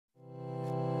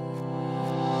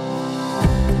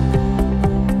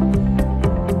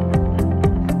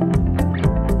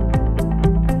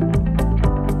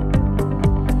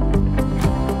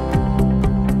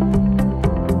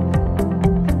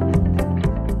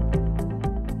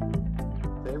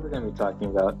be talking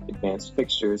about advanced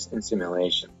fixtures in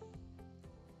simulation.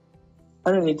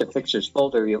 Underneath the fixtures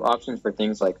folder, you have options for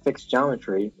things like fixed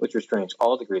geometry, which restrains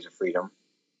all degrees of freedom,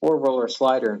 or roller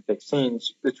slider and fixed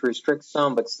hinge, which restricts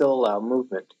some but still allow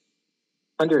movement.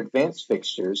 Under advanced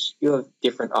fixtures, you have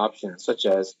different options such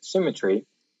as symmetry,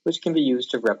 which can be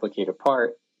used to replicate a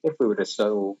part. If we were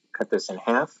to cut this in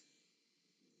half,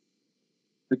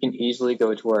 we can easily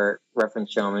go to our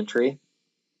reference geometry,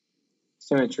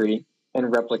 symmetry,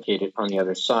 and replicate it on the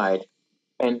other side,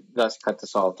 and thus cut the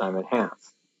solid time in half.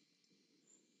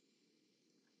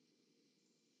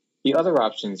 The other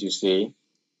options you see,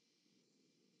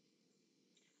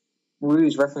 we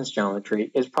use reference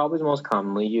geometry, is probably the most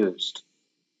commonly used.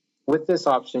 With this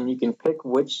option, you can pick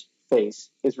which face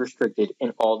is restricted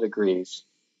in all degrees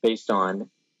based on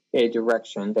a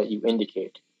direction that you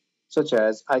indicate, such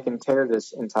as I can tear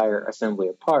this entire assembly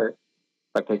apart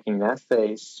by picking that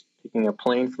face, picking a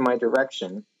plane for my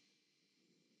direction.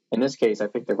 In this case, I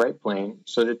picked the right plane,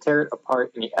 so to tear it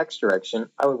apart in the X direction,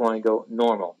 I would want to go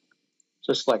normal.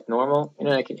 So select normal, and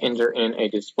then I can enter in a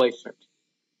displacement.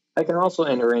 I can also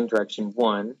enter in direction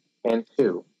 1 and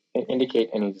 2 and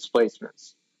indicate any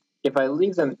displacements. If I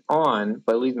leave them on,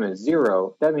 but leave them at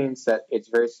 0, that means that it's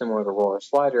very similar to roller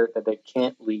slider, that they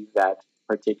can't leave that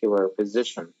particular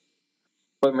position.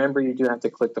 But remember, you do have to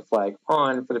click the flag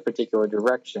on for the particular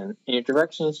direction, and your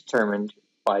direction is determined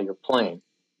by your plane.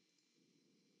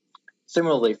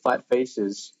 Similarly, flat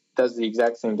faces does the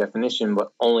exact same definition,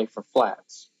 but only for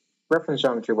flats. Reference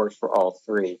geometry works for all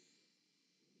three.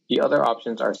 The other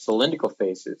options are cylindrical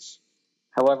faces.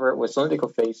 However, with cylindrical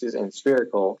faces and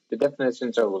spherical, the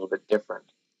definitions are a little bit different.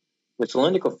 With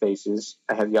cylindrical faces,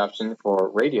 I have the option for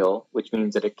radial, which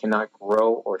means that it cannot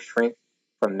grow or shrink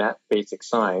from that basic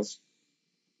size,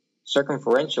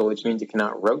 circumferential, which means it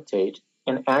cannot rotate,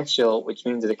 and axial, which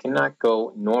means that it cannot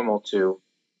go normal to,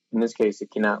 in this case,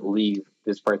 it cannot leave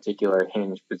this particular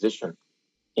hinge position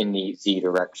in the Z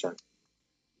direction.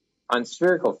 On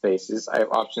spherical faces, I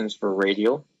have options for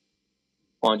radial,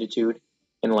 longitude,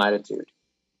 and latitude,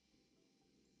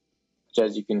 which,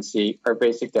 as you can see, are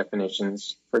basic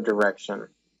definitions for direction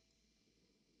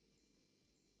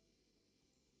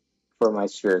for my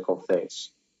spherical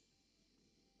face.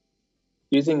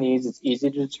 Using these, it's easy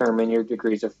to determine your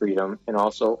degrees of freedom and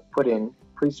also put in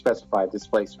pre-specified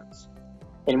displacements.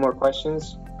 Any more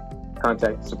questions?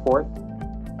 Contact support